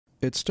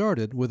It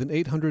started with an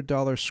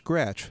 $800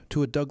 scratch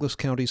to a Douglas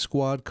County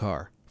squad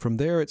car. From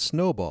there it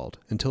snowballed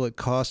until it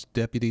cost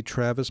Deputy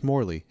Travis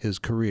Morley his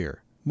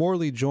career.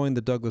 Morley joined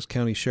the Douglas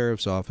County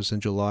Sheriff's Office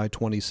in July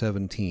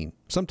 2017.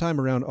 Sometime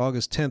around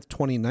August 10,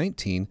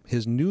 2019,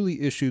 his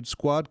newly issued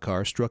squad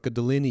car struck a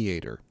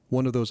delineator,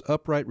 one of those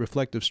upright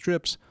reflective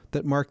strips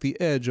that mark the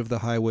edge of the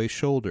highway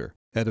shoulder.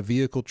 At a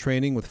vehicle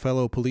training with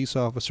fellow police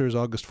officers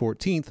August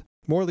 14th,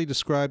 Morley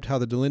described how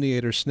the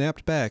delineator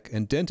snapped back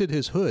and dented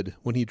his hood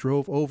when he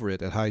drove over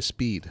it at high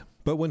speed.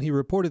 But when he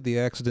reported the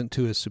accident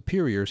to his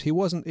superiors, he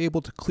wasn't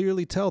able to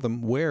clearly tell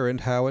them where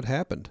and how it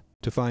happened.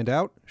 To find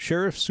out,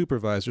 sheriff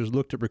supervisors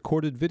looked at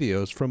recorded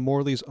videos from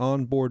Morley's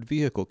onboard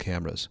vehicle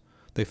cameras.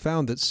 They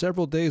found that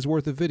several days'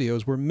 worth of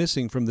videos were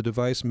missing from the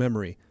device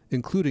memory,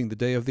 including the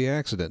day of the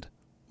accident.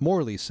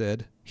 Morley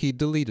said he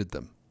deleted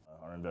them.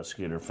 Our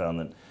investigator found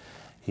that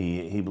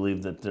he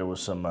believed that there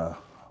was some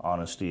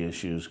honesty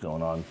issues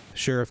going on.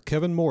 Sheriff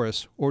Kevin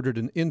Morris ordered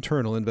an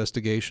internal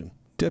investigation.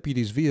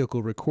 Deputies'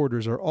 vehicle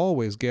recorders are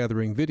always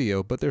gathering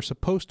video, but they're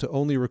supposed to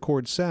only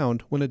record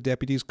sound when a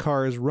deputy's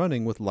car is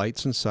running with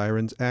lights and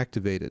sirens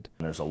activated.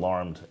 There's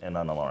alarmed and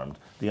unalarmed.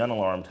 The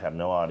unalarmed have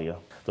no audio.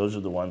 Those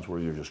are the ones where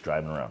you're just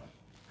driving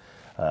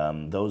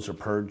around. Those are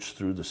purged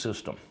through the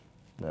system.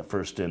 The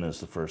first in is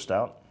the first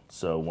out.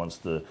 So once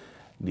the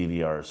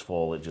DVR is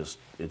full, it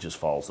just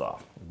falls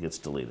off. It gets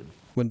deleted.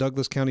 When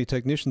Douglas County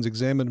technicians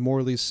examined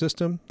Morley's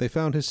system, they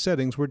found his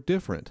settings were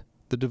different.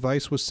 The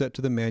device was set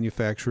to the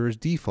manufacturer's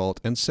default,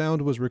 and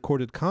sound was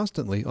recorded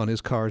constantly on his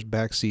car's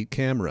backseat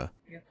camera.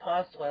 If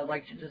possible, I'd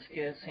like to just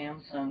get a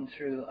Samsung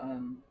through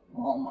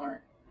Walmart.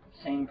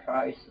 Same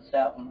price as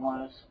that one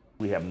was.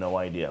 We have no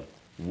idea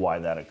why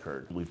that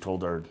occurred. We've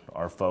told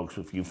our folks,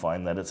 if you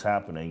find that it's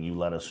happening, you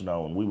let us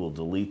know, and we will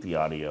delete the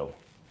audio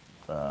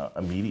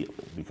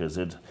immediately, because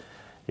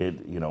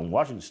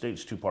Washington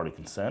State's two-party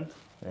consent,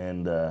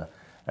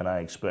 and I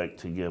expect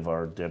to give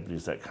our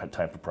deputies that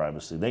type of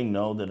privacy. They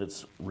know that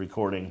it's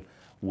recording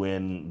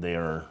when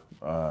they're,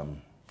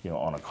 on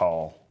a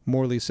call.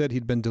 Morley said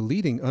he'd been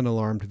deleting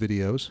unalarmed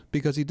videos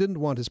because he didn't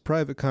want his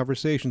private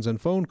conversations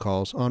and phone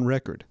calls on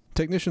record.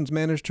 Technicians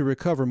managed to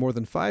recover more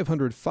than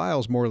 500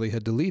 files Morley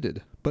had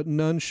deleted, but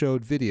none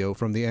showed video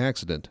from the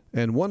accident.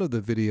 And one of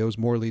the videos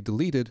Morley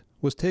deleted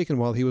was taken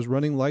while he was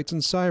running lights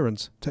and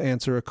sirens to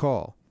answer a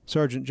call.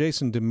 Sergeant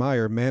Jason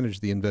DeMeyer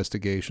managed the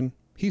investigation.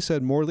 He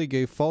said Morley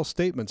gave false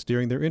statements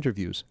during their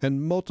interviews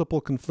and multiple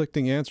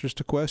conflicting answers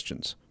to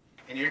questions.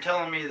 And you're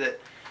telling me that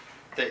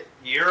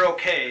you're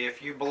okay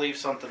if you believe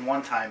something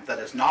one time that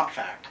is not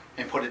fact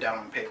and put it down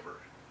on paper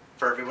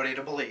for everybody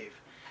to believe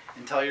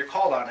until you're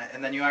called on it,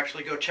 and then you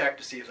actually go check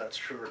to see if that's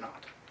true or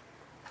not.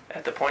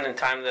 At the point in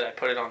time that I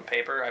put it on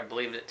paper, I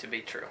believed it to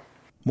be true.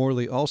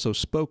 Morley also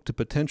spoke to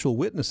potential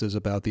witnesses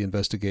about the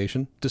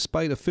investigation,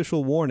 despite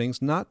official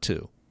warnings not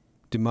to.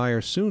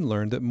 DeMeyer soon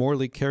learned that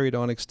Morley carried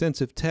on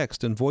extensive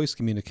text and voice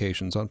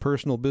communications on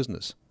personal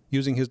business,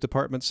 using his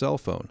department's cell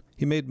phone.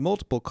 He made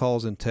multiple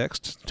calls and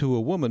texts to a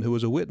woman who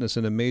was a witness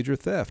in a major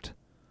theft.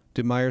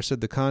 DeMeyer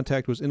said the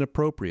contact was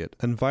inappropriate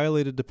and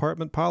violated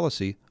department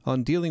policy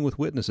on dealing with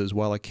witnesses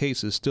while a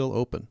case is still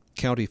open.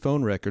 County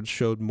phone records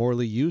showed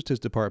Morley used his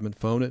department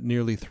phone at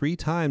nearly 3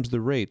 times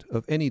the rate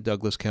of any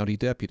Douglas County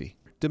deputy.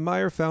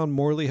 DeMeyer found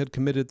Morley had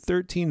committed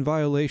 13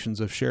 violations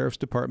of Sheriff's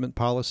Department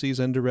policies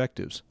and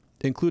directives,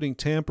 including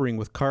tampering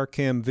with car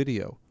cam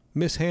video,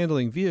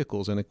 mishandling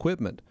vehicles and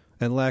equipment,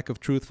 and lack of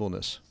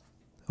truthfulness.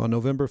 On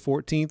November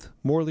 14th,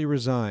 Morley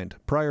resigned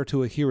prior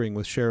to a hearing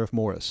with Sheriff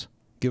Morris.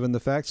 Given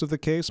the facts of the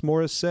case,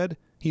 Morris said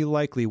he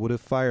likely would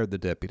have fired the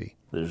deputy.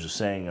 There's a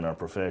saying in our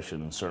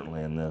profession, and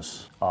certainly in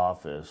this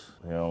office,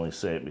 they only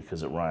say it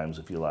because it rhymes: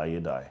 if you lie, you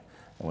die.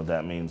 And what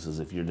that means is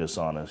if you're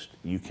dishonest,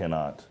 you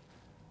cannot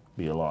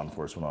be a law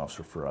enforcement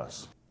officer for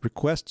us.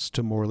 Requests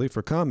to Morley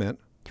for comment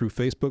through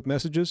Facebook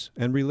messages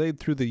and relayed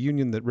through the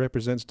union that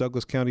represents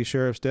Douglas County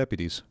Sheriff's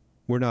deputies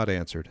were not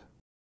answered.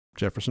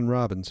 Jefferson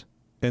Robbins,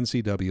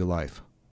 NCW Life.